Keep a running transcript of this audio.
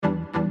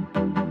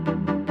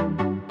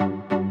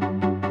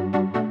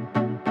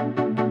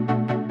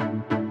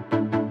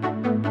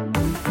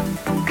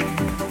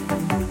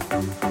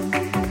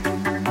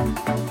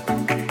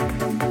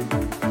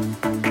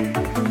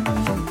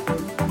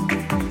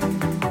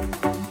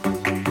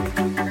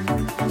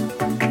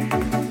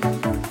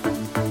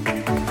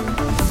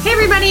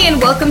everybody,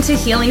 and welcome to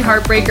Healing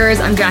Heartbreakers.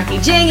 I'm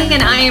Jacki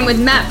and I am with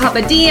Matt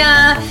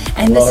Papadia,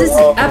 and this is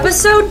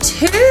episode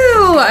 2.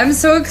 I'm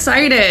so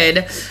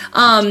excited.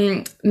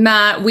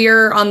 Matt,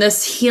 we're on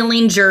this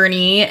healing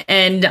journey,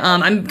 and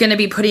I'm going to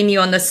be putting you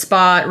on the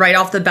spot right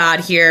off the bat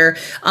here.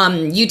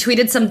 You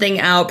tweeted something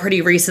out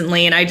pretty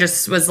recently, and I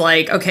just was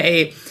like,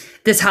 okay,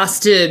 this has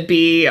to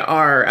be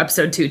our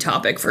episode 2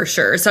 topic for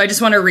sure. So I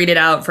just want to read it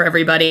out for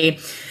everybody.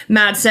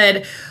 Matt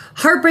said,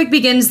 "Heartbreak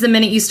begins the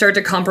minute you start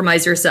to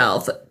compromise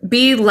yourself.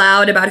 Be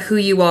loud about who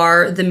you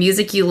are, the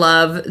music you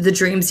love, the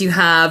dreams you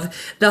have,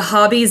 the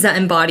hobbies that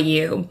embody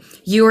you.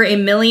 You are a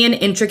million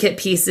intricate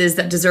pieces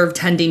that deserve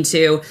tending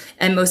to,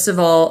 and most of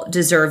all,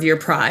 deserve your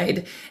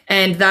pride."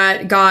 And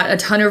that got a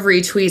ton of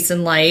retweets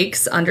and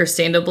likes,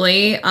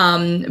 understandably.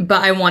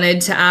 But I wanted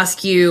to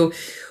ask you,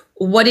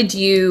 what did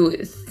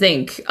you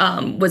think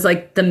was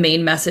like the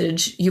main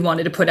message you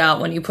wanted to put out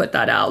when you put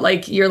that out?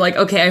 Like, you're like,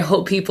 okay, I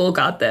hope people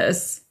got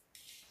this.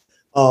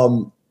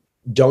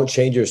 Don't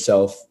change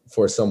yourself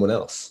for someone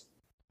else.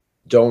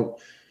 Don't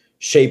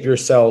shape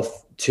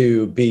yourself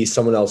to be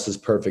someone else's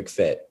perfect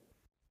fit.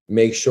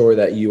 Make sure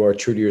that you are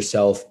true to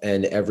yourself,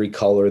 and every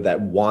color that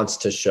wants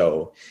to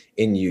show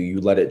in you, you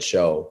let it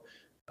show.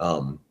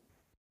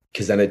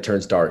 Because then it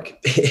turns dark.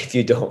 If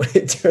you don't,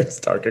 it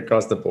turns dark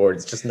across the board.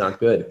 It's just not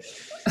good.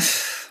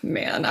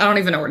 Man, I don't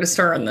even know where to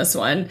start on this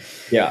one.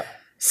 Yeah.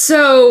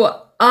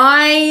 So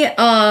I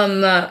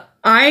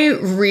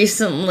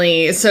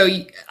recently,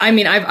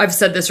 I've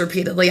said this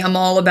repeatedly. I'm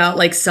all about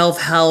like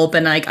self-help,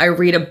 and like I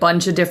read a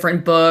bunch of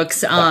different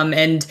books.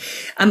 And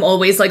I'm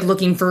always like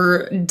looking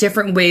for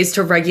different ways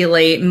to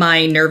regulate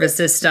my nervous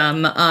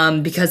system.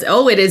 Because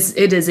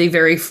it is a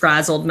very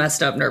frazzled,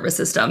 messed up nervous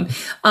system.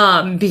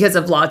 Because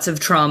of lots of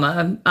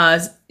trauma,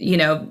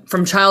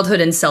 from childhood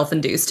and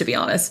self-induced, to be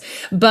honest.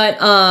 But,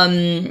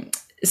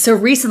 so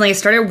recently I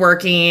started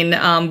working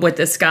with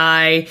this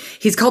guy.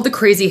 He's called the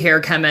Crazy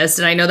Hair Chemist.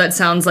 And I know that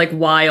sounds like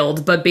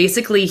wild, but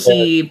basically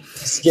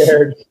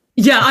Scared.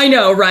 Yeah, I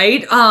know,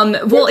 right?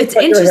 Well, it's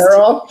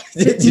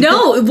interesting.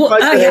 No, well,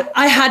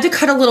 I had to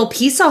cut a little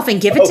piece off and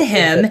give it to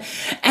him,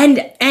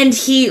 and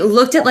he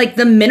looked at like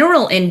the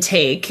mineral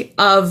intake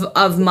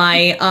of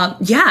my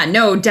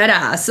dead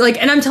ass.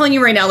 Like, and I'm telling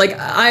you right now, like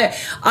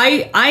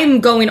I'm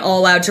going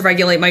all out to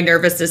regulate my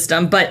nervous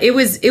system, but it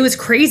was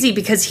crazy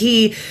because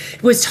he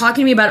was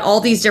talking to me about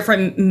all these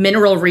different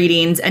mineral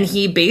readings, and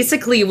he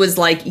basically was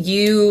like,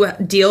 you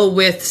deal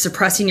with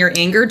suppressing your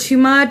anger too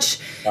much,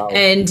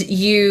 and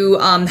you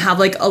have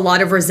like a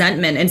lot of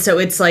resentment, and so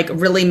it's like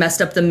really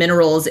messed up the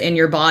minerals in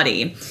your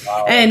body.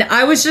 And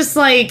I was just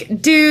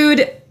like,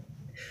 dude,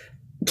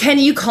 can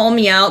you call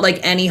me out like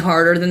any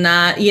harder than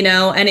that?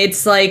 And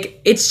it's like,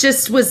 it's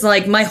just was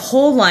like my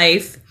whole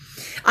life.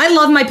 I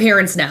love my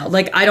parents now.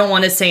 Like, I don't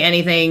want to say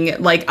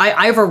anything. Like,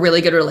 I have a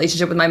really good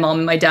relationship with my mom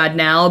and my dad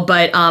now,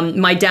 but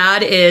my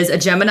dad is a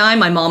Gemini.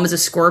 My mom is a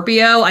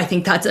Scorpio. I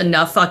think that's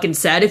enough fucking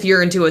said if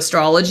you're into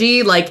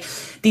astrology. Like,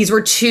 these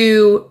were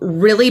two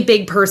really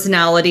big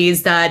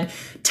personalities that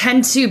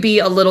tend to be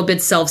a little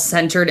bit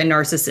self-centered and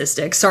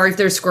narcissistic. Sorry if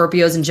there's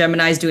Scorpios and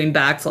Geminis doing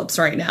backflips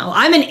right now.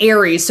 I'm an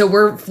Aries, so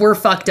we're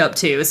fucked up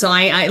too. So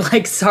I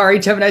like, sorry,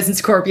 Geminis and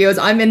Scorpios.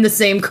 I'm in the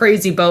same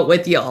crazy boat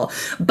with y'all.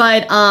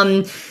 But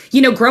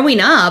growing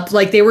up,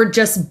 like, they were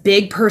just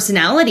big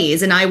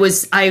personalities, and I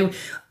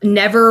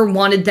never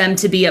wanted them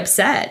to be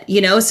upset,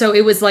 So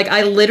it was like,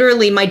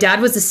 my dad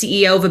was the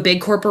CEO of a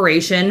big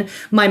corporation.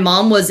 My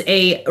mom was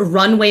a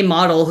runway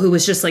model who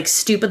was just like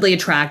stupidly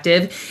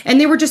attractive.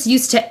 And they were just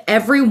used to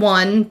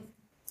everyone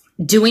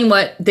doing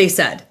what they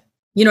said.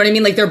 You know what I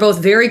mean? Like, they're both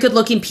very good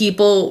looking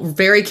people,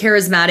 very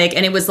charismatic.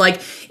 And it was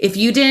like, if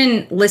you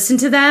didn't listen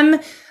to them,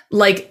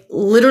 like,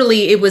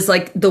 literally it was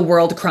like the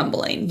world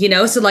crumbling,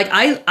 So like,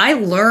 I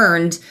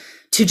learned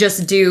to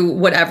just do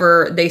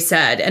whatever they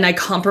said. And I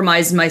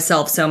compromised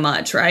myself so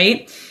much,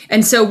 right?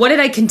 And so what did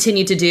I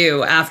continue to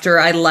do after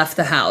I left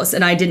the house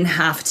and I didn't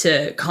have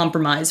to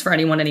compromise for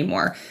anyone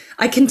anymore?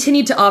 I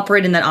continued to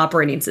operate in that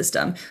operating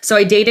system. So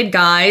I dated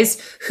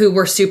guys who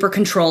were super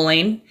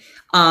controlling.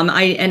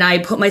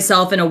 I put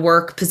myself in a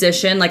work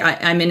position, like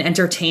I'm in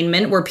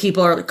entertainment, where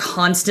people are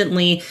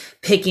constantly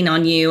picking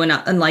on you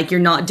and like you're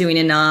not doing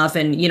enough,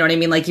 and you know what I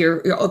mean? Like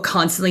you're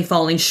constantly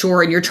falling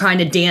short, and you're trying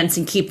to dance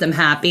and keep them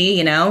happy,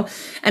 And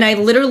I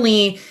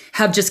literally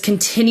have just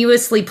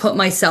continuously put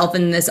myself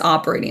in this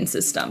operating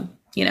system,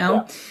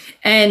 Yeah.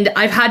 And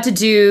I've had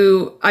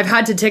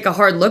to take a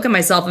hard look at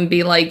myself and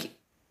be like,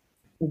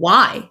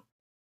 why?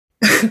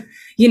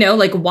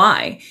 Like,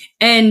 why?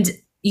 And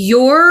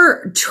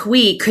your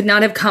tweet could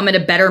not have come at a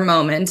better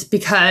moment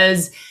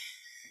because,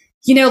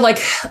 low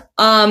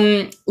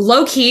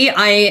key,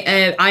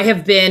 I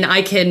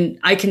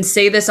can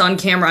say this on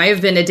camera. I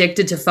have been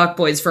addicted to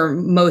fuckboys for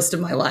most of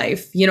my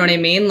life. You know what I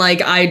mean?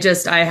 Like, I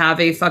have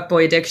a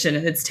fuckboy addiction,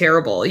 and it's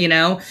terrible,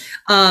 and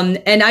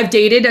I've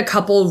dated a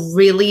couple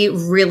really,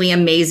 really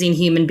amazing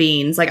human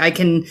beings. Like, I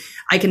can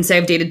say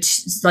I've dated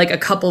like a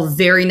couple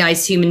very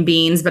nice human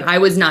beings, but I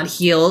was not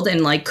healed and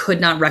like could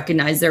not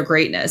recognize their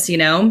greatness,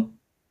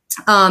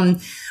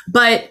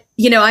 But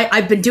you know,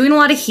 I've been doing a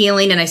lot of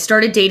healing, and I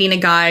started dating a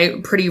guy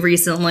pretty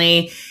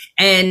recently.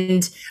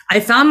 And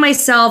I found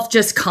myself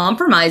just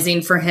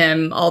compromising for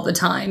him all the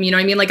time. You know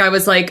what I mean? Like, I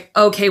was like,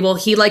 okay, well,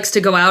 he likes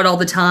to go out all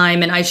the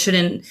time, and I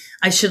should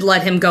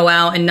let him go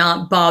out and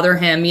not bother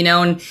him, you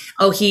know? And,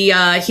 oh, he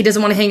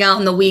doesn't want to hang out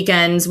on the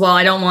weekends. Well,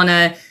 I don't want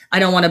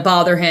to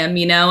bother him,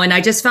 you know? And I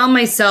just found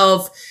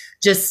myself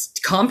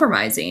just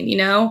compromising, you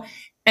know?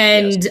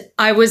 And yes.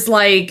 I was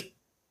like,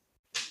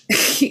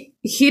 he's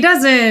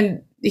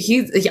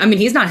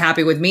not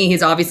happy with me.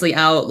 He's obviously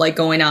out, like,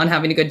 going out and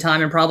having a good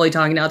time and probably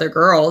talking to other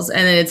girls.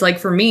 And then it's like,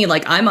 for me,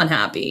 like, I'm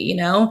unhappy, you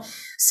know?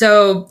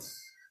 So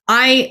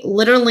I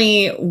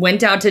literally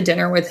went out to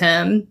dinner with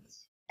him,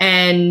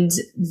 and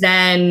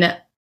then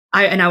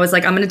I was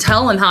like, I'm going to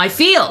tell him how I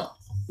feel.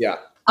 Yeah.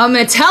 I'm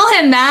going to tell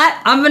him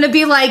that. I'm going to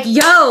be like,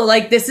 yo,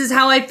 like, this is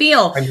how I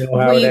feel. I know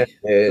how it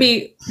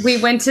is. We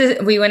went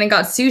and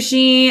got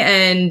sushi,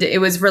 and it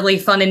was really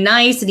fun and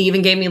nice. And he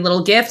even gave me a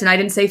little gift, and I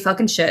didn't say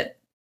fucking shit.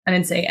 I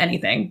didn't say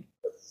anything.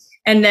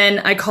 And then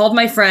I called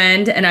my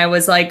friend, and I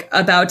was like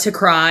about to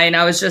cry. And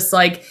I was just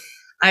like,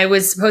 I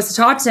was supposed to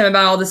talk to him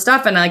about all this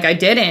stuff. And like, I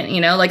didn't,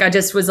 you know, like, I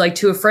just was like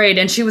too afraid.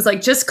 And she was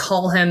like, just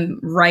call him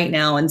right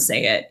now and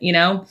say it, you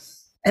know?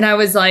 And I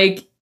was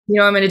like, you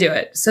know, I'm going to do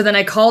it. So then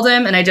I called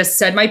him, and I just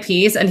said my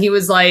piece, and he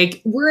was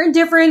like, we're in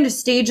different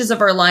stages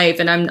of our life,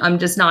 and I'm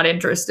just not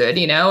interested,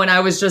 you know? And I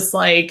was just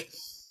like,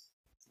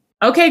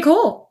 okay,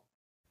 cool.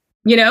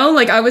 You know,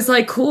 like, I was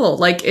like, cool,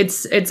 like,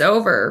 it's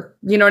over.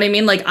 You know what I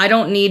mean? Like, I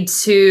don't need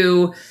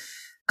to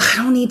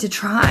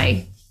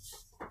try,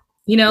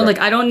 you know, right. Like,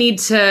 I don't need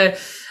to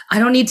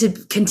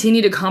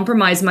continue to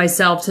compromise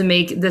myself to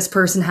make this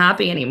person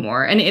happy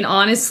anymore. And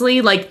honestly,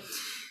 like,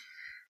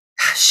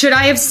 should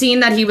I have seen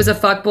that he was a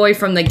fuckboy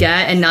from the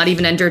get and not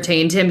even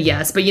entertained him?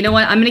 Yes. But you know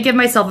what? I'm going to give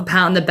myself a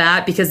pat on the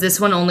back, because this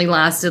one only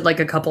lasted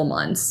like a couple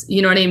months.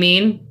 You know what I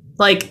mean?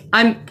 Like,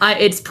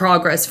 it's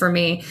progress for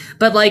me.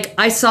 But like,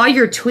 I saw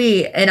your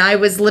tweet, and I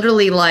was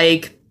literally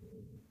like,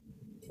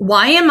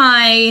 why am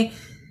I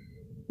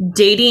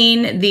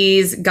dating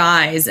these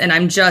guys? And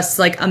I'm just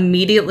like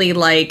immediately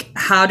like,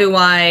 how do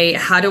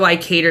I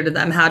cater to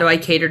them? How do I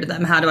cater to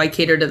them? How do I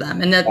cater to them?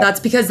 And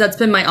that's because that's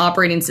been my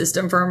operating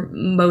system for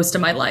most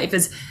of my life,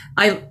 is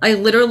I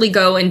literally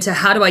go into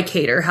how do I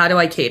cater? How do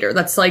I cater?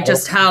 That's like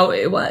just how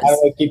it was. How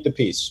do I keep the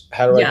peace?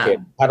 How do I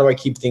cater? How do I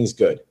keep things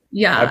good?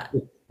 Yeah.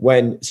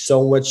 When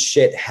so much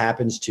shit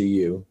happens to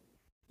you,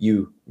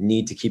 you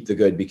need to keep the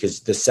good, because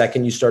the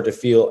second you start to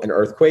feel an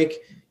earthquake,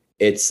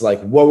 it's like,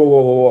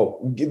 whoa.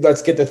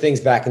 Let's get the things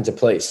back into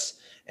place.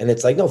 And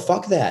it's like, no,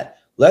 fuck that.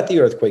 Let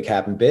the earthquake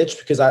happen, bitch.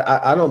 Because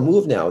I don't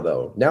move now,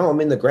 though. Now I'm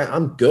in the ground.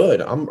 I'm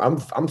good.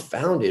 I'm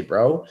founded,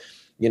 bro.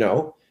 You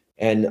know?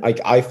 And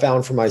I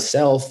found for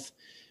myself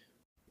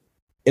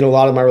in a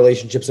lot of my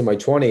relationships in my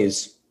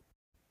 20s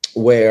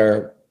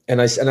where,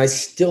 and I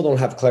still don't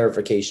have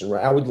clarification,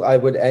 right? I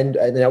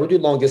would do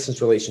long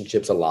distance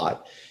relationships a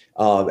lot.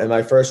 And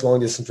my first long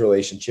distance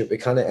relationship, it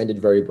kind of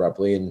ended very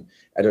abruptly, and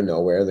out of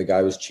nowhere, the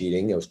guy was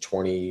cheating. I was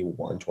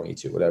 21,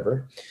 22,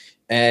 whatever.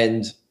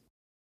 And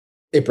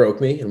it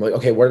broke me. I'm like,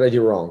 okay, what did I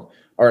do wrong?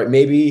 All right,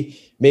 maybe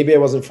I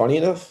wasn't funny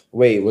enough.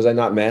 Wait, was I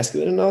not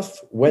masculine enough?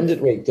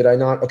 Did I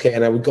not? Okay.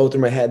 And I would go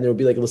through my head, and there would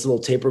be like this little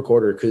tape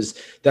recorder, because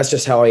that's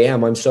just how I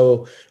am. I'm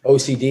so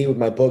OCD with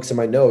my books and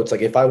my notes.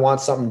 Like, if I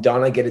want something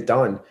done, I get it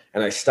done,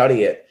 and I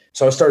study it.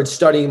 So I started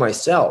studying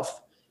myself.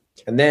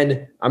 And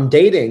then I'm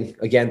dating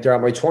again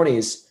throughout my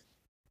 20s,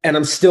 and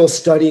I'm still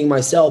studying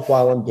myself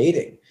while I'm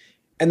dating.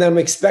 And then I'm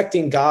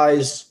expecting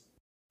to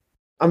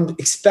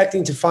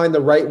find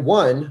the right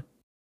one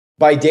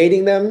by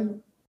dating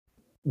them,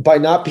 by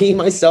not being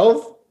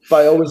myself,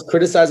 by always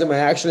criticizing my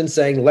action and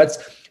saying, let's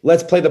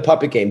play the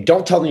puppet game.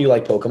 Don't tell them you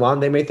like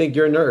Pokemon. They may think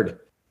you're a nerd.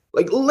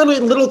 Like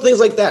little things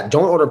like that.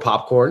 Don't order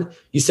popcorn.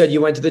 You said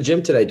you went to the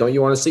gym today. Don't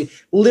you want to see?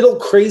 Little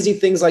crazy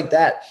things like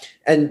that.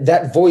 And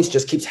that voice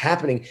just keeps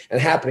happening and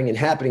happening and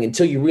happening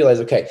until you realize,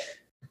 okay,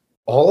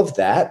 all of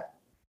that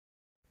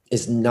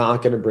is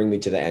not going to bring me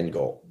to the end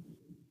goal.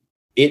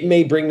 It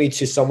may bring me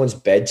to someone's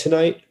bed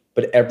tonight,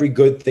 but every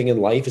good thing in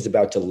life is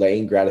about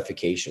delaying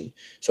gratification.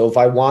 So if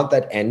I want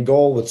that end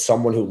goal with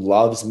someone who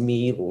loves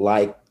me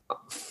like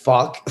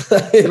fuck,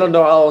 I don't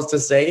know how else to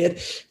say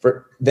it,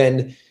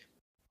 then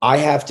I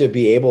have to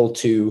be able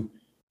to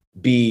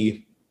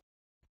be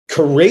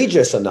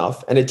courageous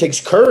enough, and it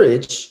takes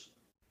courage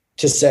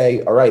to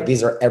say, all right,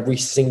 these are every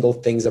single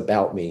things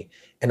about me,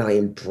 and I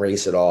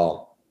embrace it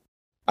all.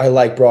 I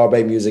like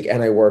Broadway music,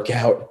 and I work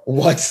out.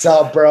 What's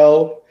up,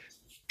 bro?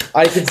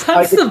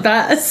 That's the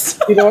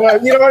best. You know what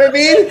I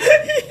mean?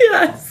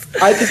 Yes.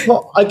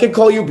 I could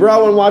call you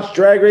bro and watch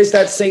Drag Race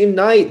that same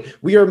night.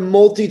 We are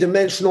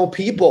multi-dimensional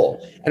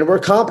people, and we're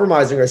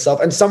compromising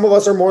ourselves. And some of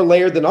us are more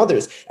layered than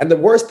others. And the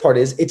worst part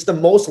is, it's the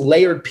most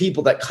layered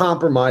people that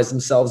compromise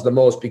themselves the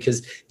most,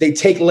 because they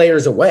take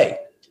layers away.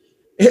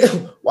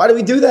 Why do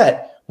we do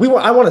that?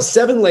 I want a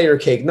 7-layer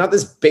cake, not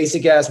this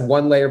basic ass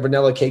 1-layer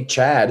vanilla cake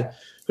Chad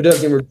who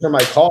doesn't even return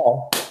my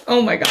call.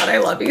 Oh my God, I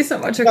love you so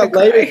much.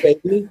 Later,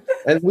 baby.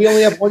 And we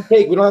only have one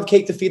cake. We don't have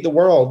cake to feed the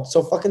world.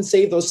 So fucking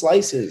save those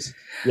slices,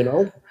 you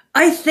know?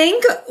 I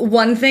think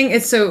one thing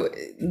is, so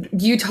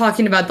you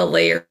talking about the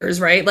layers,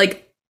 right?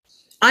 Like,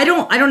 I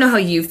don't know how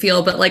you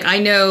feel, but like, I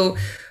know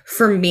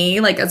for me,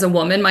 like as a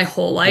woman, my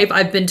whole life,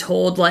 I've been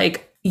told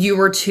like, you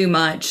were too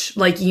much.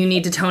 Like you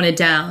need to tone it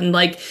down.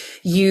 Like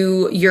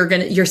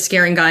you're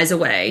scaring guys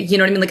away. You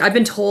know what I mean? Like I've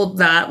been told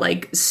that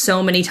like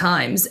so many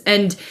times,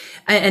 and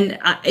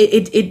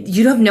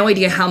you have no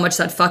idea how much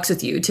that fucks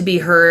with you to be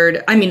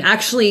heard. I mean,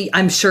 actually,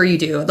 I'm sure you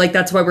do. Like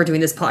that's why we're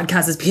doing this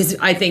podcast, is because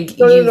I think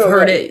you've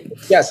heard it.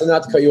 Yes, and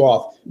not to cut you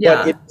off,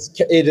 yeah. But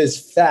it is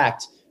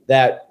fact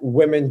that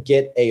women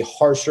get a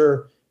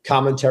harsher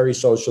commentary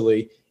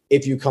socially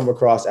if you come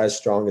across as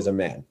strong as a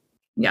man.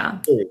 Yeah.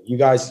 You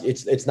guys,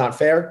 it's not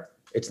fair.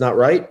 It's not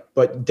right.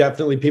 But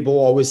definitely people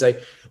will always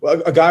say,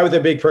 well, a guy with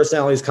a big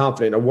personality is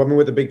confident. A woman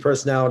with a big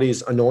personality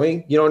is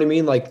annoying. You know what I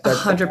mean? Like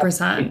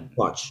 100%.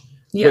 Much.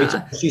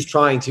 Yeah. Wait, she's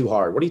trying too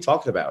hard. What are you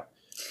talking about?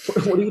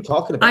 What are you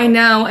talking about? I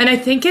know. And I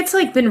think it's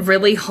like been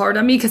really hard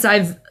on me because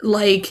I'm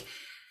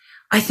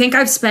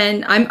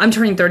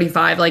turning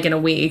 35 like in a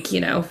week,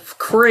 you know,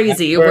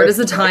 crazy. Where does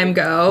the time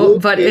go?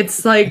 But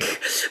it's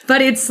like,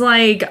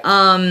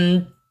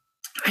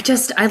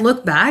 I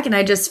look back and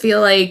I just feel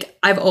like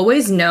I've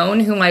always known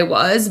who I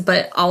was,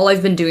 but all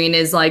I've been doing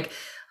is like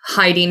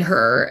hiding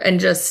her and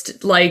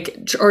just like,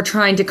 or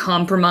trying to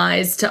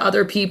compromise to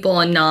other people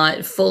and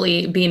not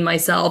fully being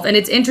myself. And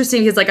it's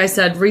interesting because like I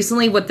said,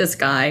 recently with this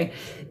guy,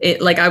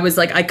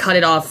 I cut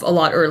it off a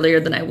lot earlier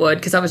than I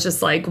would. Cause I was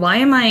just like,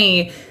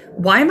 I'm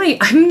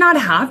not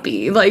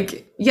happy.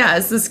 Like,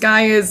 yes, this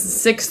guy is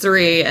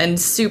 6'3" and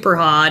super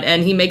hot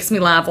and he makes me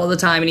laugh all the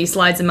time and he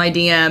slides in my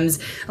DMs.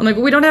 I'm like,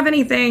 well, we don't have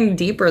anything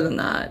deeper than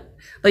that.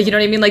 Like, you know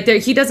what I mean? Like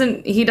he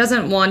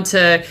doesn't want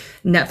to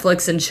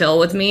Netflix and chill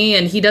with me,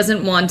 and he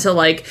doesn't want to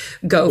like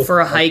go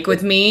for a hike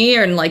with me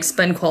and like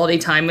spend quality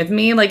time with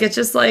me. Like, it's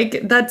just like,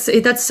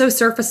 that's so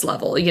surface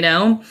level, you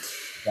know?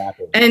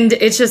 Exactly. And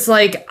it's just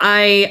like,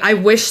 I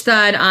wish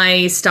that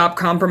I stopped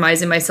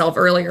compromising myself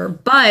earlier,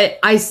 but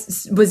I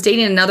was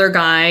dating another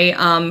guy,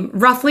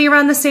 roughly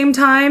around the same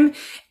time.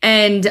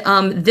 And,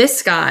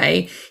 this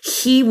guy,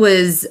 he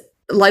was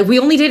like, we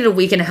only dated a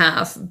week and a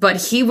half, but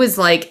he was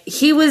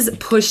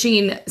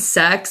pushing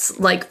sex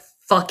like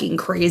fucking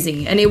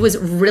crazy. And it was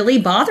really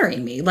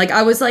bothering me. Like,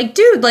 I was like,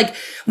 dude, like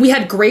we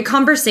had great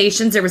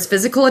conversations. There was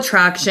physical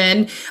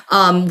attraction.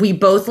 We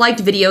both liked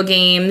video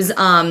games.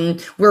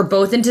 We're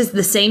both into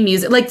the same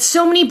music. Like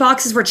so many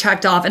boxes were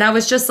checked off. And I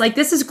was just like,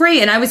 this is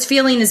great. And I was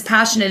feeling as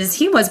passionate as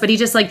he was, but he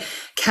just like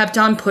kept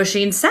on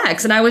pushing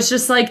sex. And I was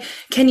just like,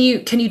 can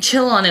you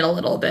chill on it a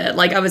little bit?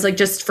 Like, I was like,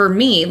 just for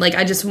me, like,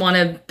 I just want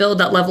to build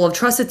that level of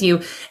trust with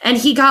you. And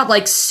he got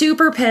like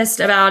super pissed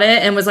about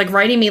it and was like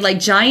writing me like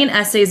giant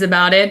essays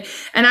about it.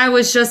 And I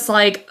was just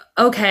like,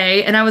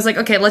 okay. And I was like,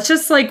 okay, let's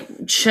just like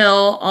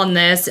chill on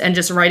this and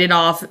just write it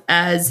off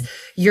as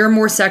you're a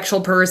more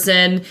sexual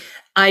person.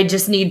 I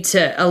just need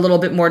a little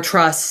bit more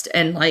trust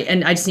and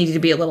I just needed to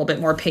be a little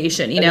bit more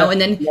patient, you know, and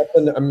then that's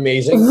an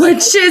amazing,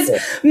 which is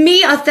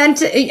me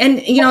authentic.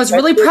 And, you know, I was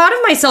really proud of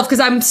myself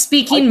because I'm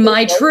speaking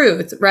my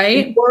truth,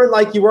 right? You weren't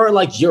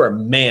like, you're a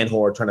man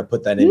whore trying to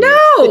put that in. No,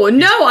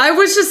 I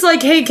was just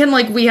like, hey, can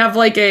like, we have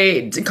like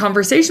a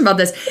conversation about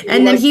this.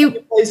 And then he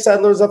play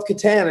Settlers of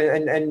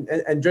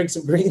Catan and drink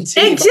some green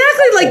tea.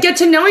 Exactly. Like get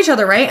to know each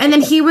other. Right. And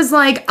then he was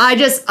like, I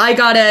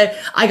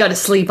gotta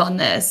sleep on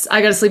this.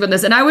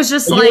 And I was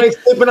just like,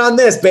 sleeping on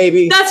this,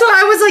 baby. That's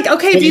why I was like,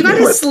 okay, if you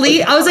gotta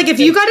sleep, I was like, if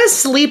you gotta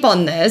sleep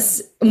on this,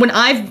 when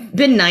I've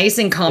been nice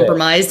and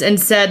compromised and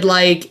said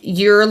like,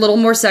 you're a little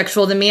more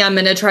sexual than me, I'm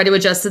gonna try to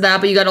adjust to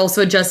that, but you gotta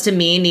also adjust to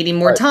me needing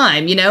more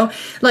time, you know,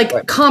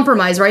 like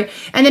compromise, right?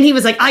 And then he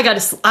was like,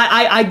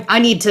 I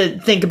need to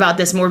think about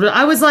this more. But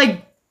I was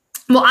like,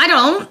 well, I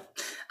don't.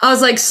 I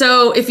was like,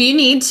 so if you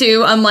need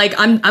to, I'm like,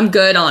 I'm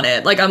good on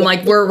it. Like, I'm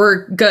like,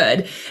 we're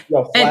good.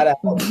 No, flat out.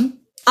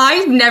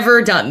 I've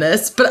never done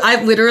this, but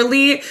I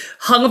literally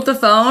hung up the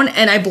phone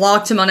and I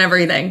blocked him on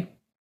everything.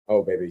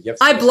 Oh, baby. Yep.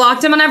 I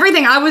blocked him on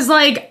everything. I was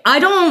like, I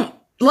don't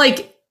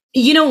like,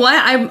 you know what?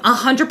 I'm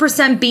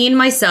 100% being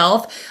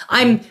myself.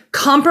 I'm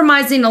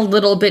compromising a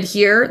little bit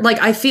here. Like,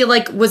 I feel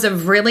like was a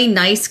really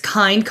nice,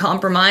 kind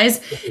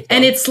compromise.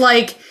 And it's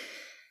like,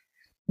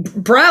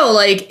 bro,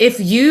 like if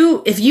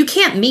you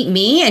can't meet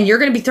me and you're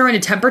going to be throwing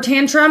a temper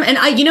tantrum,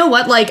 and you know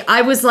what? Like,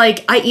 I was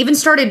like, I even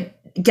started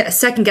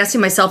second guessing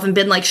myself and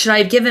been like, should I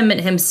have given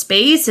him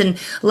space and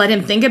let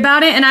him think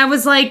about it? And I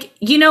was like,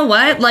 you know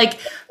what? Like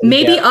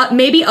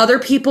maybe other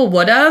people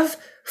would have.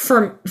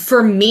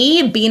 For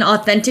me being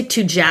authentic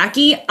to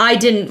Jacki, I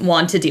didn't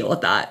want to deal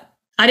with that.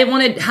 I didn't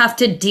want to have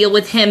to deal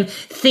with him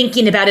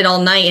thinking about it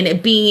all night and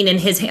it being in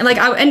his hand. Like,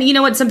 and you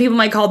know what? Some people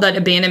might call that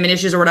abandonment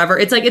issues or whatever.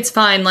 It's like, it's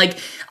fine. Like,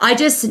 I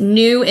just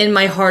knew in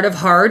my heart of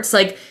hearts,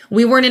 like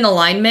we weren't in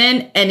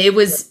alignment, and it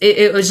was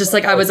just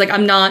like, I was like,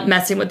 I'm not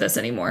messing with this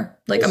anymore.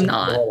 Like, I'm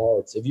not.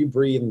 If you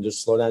breathe and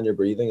just slow down your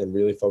breathing and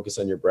really focus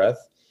on your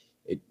breath,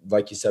 it,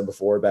 like you said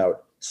before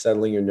about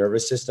settling your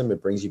nervous system,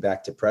 it brings you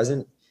back to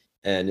present.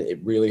 And it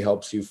really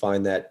helps you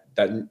find that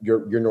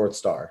your North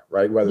Star,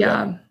 right? Whether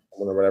that's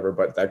someone or whatever,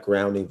 but that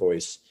grounding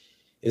voice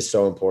is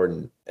so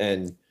important.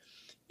 And,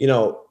 you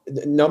know,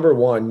 number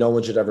one, no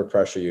one should ever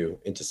pressure you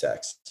into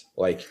sex.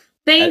 Like,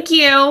 thank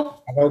you.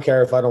 I don't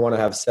care if I don't want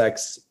to have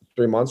sex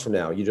 3 months from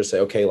now. You just say,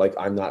 okay, like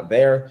I'm not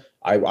there.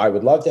 I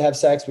would love to have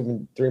sex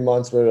within 3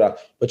 months,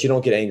 but you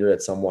don't get angry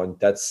at someone.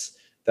 That's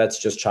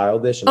just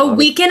childish. And a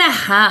week and a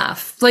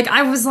half. Like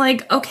I was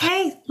like,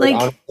 okay, like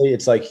honestly,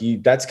 it's like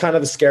that's kind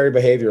of a scary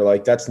behavior.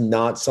 Like that's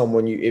not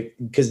someone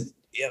because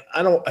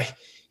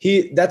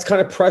that's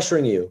kind of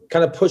pressuring you,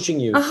 kind of pushing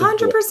you.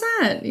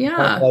 100%. Yeah.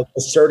 Kind of like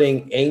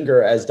asserting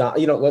anger as,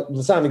 you know,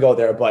 let's not even go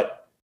there,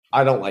 but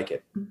I don't like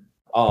it.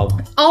 All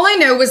I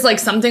know was like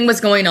something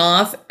was going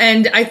off.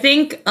 And I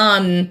think,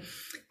 and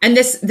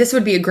this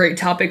would be a great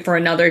topic for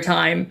another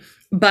time,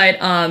 but,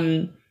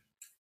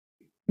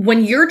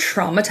 when you're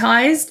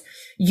traumatized,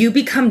 you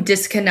become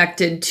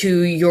disconnected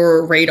to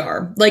your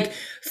radar. Like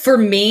for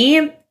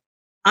me,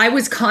 I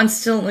was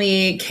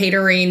constantly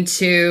catering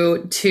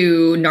to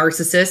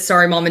narcissists.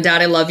 Sorry, mom and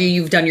dad, I love you.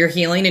 You've done your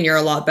healing and you're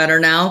a lot better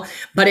now.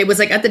 But it was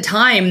like at the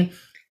time,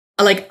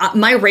 like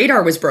my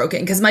radar was broken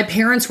because my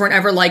parents weren't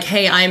ever like,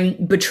 hey,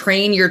 I'm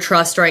betraying your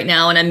trust right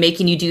now and I'm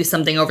making you do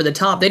something over the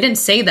top. They didn't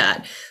say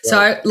that.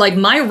 Yeah. So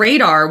my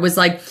radar was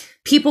like,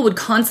 people would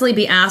constantly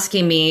be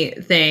asking me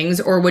things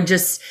or would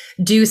just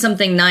do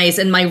something nice.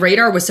 And my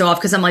radar was so off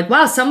because I'm like,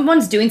 wow,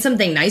 someone's doing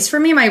something nice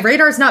for me. My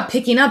radar is not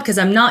picking up because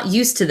I'm not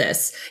used to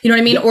this. You know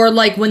what I mean? Yeah. Or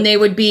like when they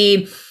would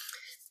be,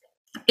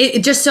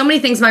 it just so many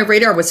things, my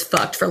radar was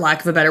fucked for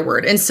lack of a better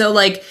word. And so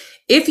like,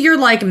 if you're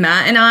like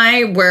Matt and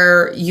I,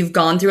 where you've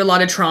gone through a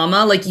lot of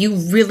trauma, like you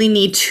really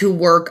need to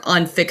work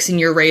on fixing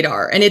your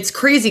radar. And it's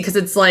crazy because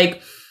it's like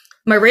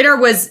my radar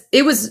was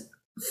a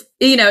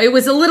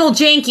little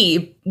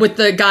janky with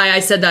the guy I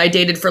said that I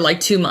dated for like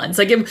 2 months.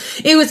 Like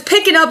it was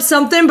picking up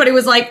something, but it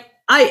was like,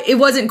 it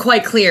wasn't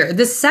quite clear.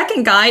 The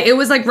second guy, it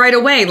was like right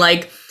away,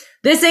 like,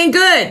 this ain't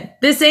good.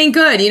 This ain't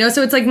good. You know?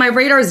 So it's like my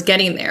radar is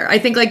getting there. I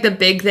think like the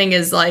big thing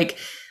is like,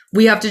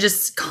 we have to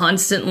just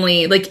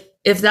constantly like,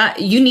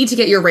 you need to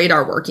get your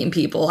radar working,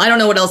 people. I don't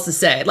know what else to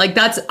say. Like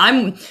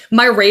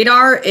my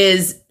radar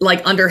is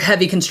like under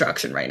heavy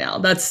construction right now.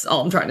 That's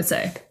all I'm trying to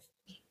say.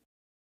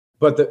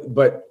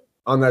 But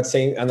on that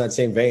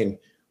same vein,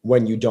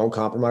 when you don't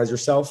compromise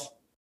yourself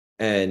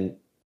and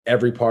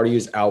every party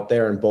is out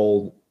there and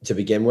bold to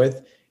begin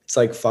with, it's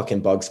like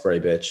fucking bug spray,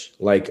 bitch.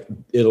 Like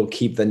it'll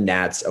keep the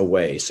gnats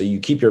away. So you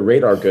keep your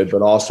radar good,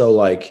 but also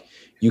like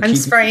I'm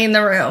spraying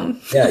the room.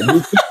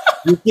 Yeah.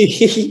 If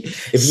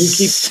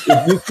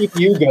you keep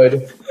you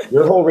good,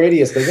 your whole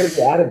radius, they're going to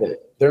be out of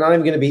it. They're not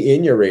even going to be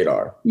in your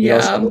radar. You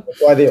know, so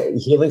that's why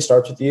the healing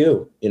starts with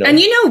you, you know? And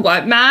you know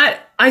what, Matt?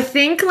 I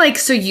think like,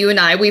 so you and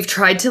I, we've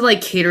tried to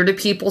like cater to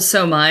people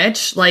so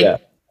much. Like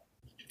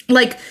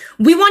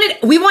we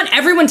want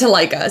everyone to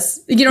like us.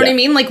 You know what I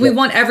mean? Like we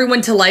want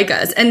everyone to like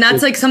us. And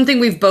that's like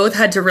something we've both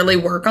had to really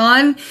work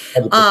on.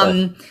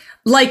 100%.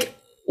 Like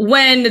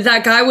when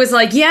that guy was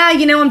like, yeah,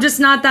 you know, I'm just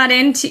not that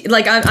into,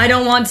 like, I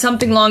don't want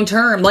something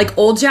long-term. Like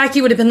old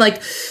Jackie would have been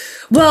like,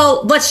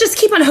 well, let's just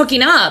keep on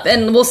hooking up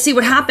and we'll see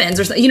what happens.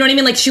 Or you know what I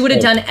mean? Like she would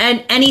have done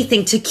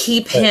anything to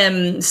keep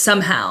him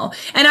somehow.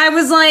 And I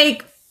was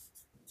like,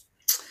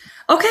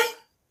 okay,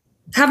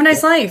 have a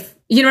nice life.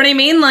 You know what I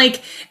mean?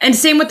 Like, and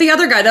same with the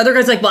other guy. The other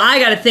guy's like, well, I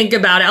got to think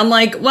about it. I'm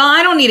like, well,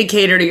 I don't need to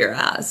cater to your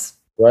ass.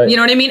 Right. You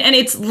know what I mean? And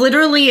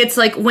it's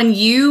like when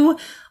you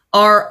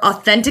are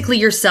authentically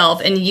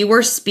yourself and you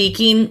are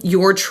speaking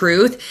your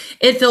truth,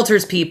 it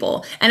filters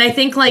people. And I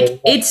think like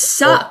it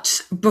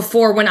sucked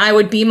before when I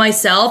would be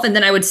myself and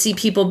then I would see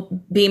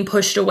people being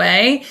pushed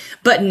away.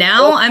 But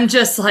now I'm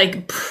just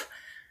like,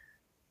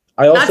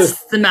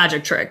 that's the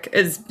magic trick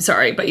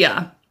but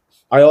yeah.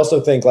 I also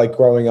think like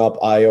growing up,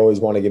 I always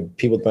want to give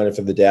people the benefit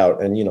of the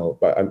doubt. And,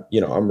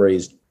 I'm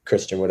raised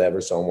Christian,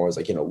 whatever. So I'm always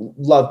like,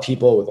 love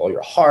people with all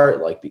your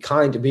heart, like be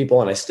kind to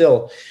people. And I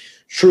still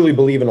truly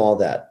believe in all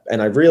that.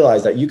 And I've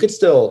realized that you could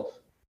still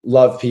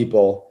love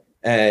people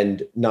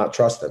and not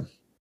trust them,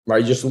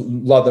 right? You just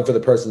love them for the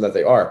person that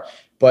they are.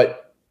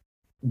 But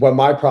what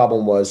my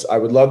problem was, I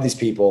would love these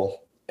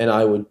people and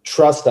I would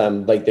trust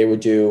them like they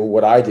would do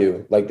what I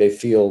do, like they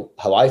feel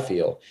how I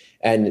feel.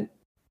 And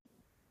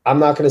I'm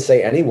not going to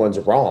say anyone's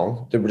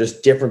wrong. They were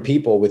just different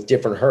people with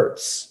different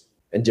hurts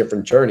and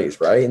different journeys,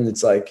 right? And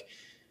it's like,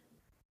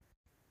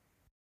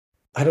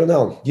 I don't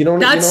know.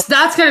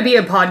 That's going to be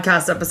a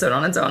podcast episode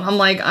on its own. I'm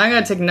like, I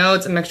got to take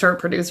notes and make sure our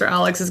producer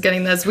Alex is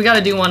getting this. We got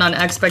to do one on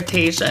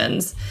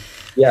expectations.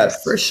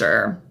 Yes. For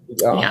sure.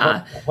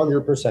 Yeah.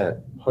 100%.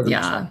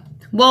 Yeah.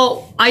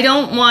 Well, I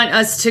don't want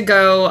us to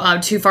go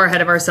too far ahead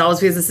of ourselves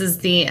because this is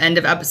the end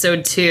of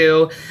episode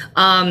 2.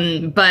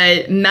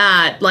 But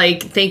Matt,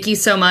 like, thank you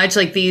so much.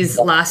 Like these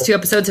last 2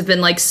 episodes have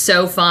been like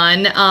so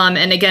fun.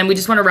 And again, we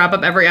just want to wrap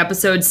up every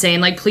episode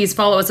saying like, please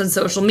follow us on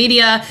social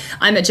media.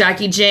 I'm at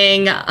Jackie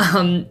Jing.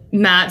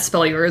 Matt,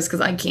 spell yours because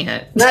I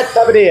can't. Matt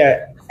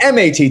Sabadea.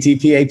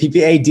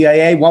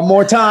 MATTPAPPADIA. One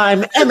more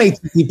time.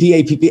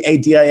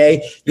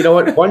 MATTPAPPADIA. You know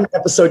what? One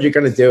episode, you're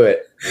going to do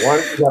it. One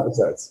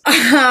episodes.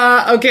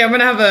 Okay, I'm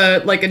going to have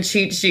a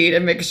cheat sheet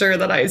and make sure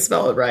that I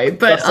spell it right.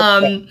 But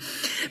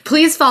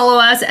please follow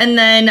us. And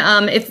then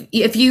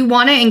if you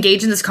want to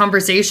engage in this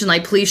conversation,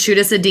 like please shoot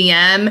us a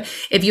DM.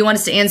 If you want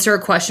us to answer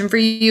a question for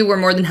you, we're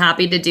more than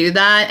happy to do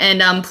that.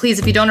 And please,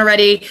 if you don't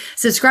already,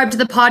 subscribe to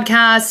the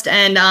podcast.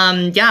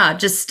 And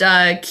just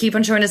keep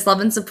on showing us love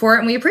and support.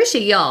 And we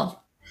appreciate y'all.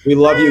 We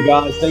love you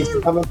guys. Thanks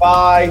for coming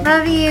by.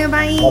 Love you.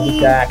 Bye. Love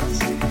you, Jack.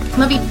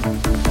 Love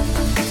you.